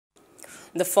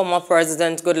The former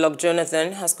President Goodluck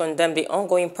Jonathan has condemned the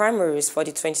ongoing primaries for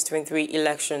the 2023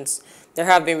 elections. There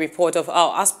have been reports of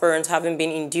how aspirants having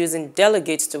been inducing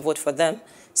delegates to vote for them.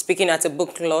 Speaking at a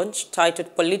book launch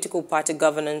titled Political Party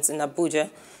Governance in Abuja,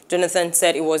 Jonathan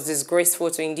said it was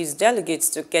disgraceful to induce delegates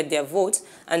to get their votes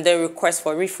and then request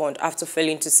for refund after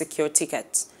failing to secure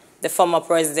tickets. The former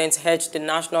president urged the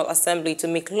National Assembly to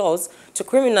make laws to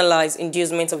criminalize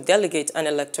inducement of delegates and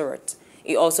electorate.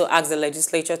 He also asked the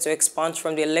legislature to expunge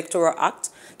from the Electoral Act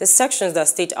the sections that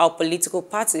state how political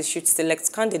parties should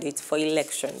select candidates for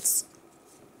elections.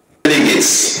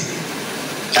 Delegates,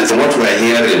 and from what we are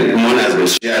hearing, one has been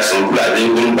shared, some people are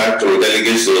then going back to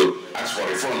delegates to ask for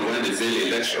refund when they fail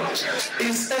elections.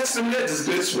 It's extremely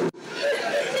disgraceful.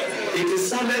 It is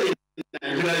somewhere in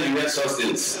Nigeria you hear such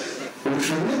things. We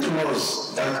should make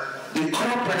laws that the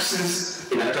current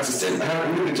practices in our system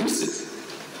will reduce it.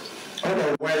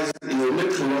 Otherwise, you will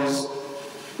make laws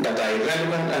that are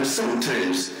irrelevant, and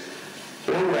sometimes,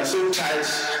 when we are so tied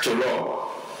to law,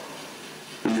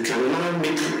 we cannot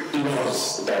make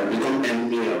laws that become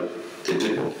enemy of the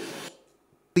people.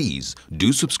 Please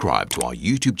do subscribe to our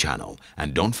YouTube channel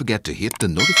and don't forget to hit the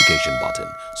notification button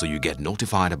so you get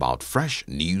notified about fresh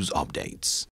news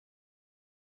updates.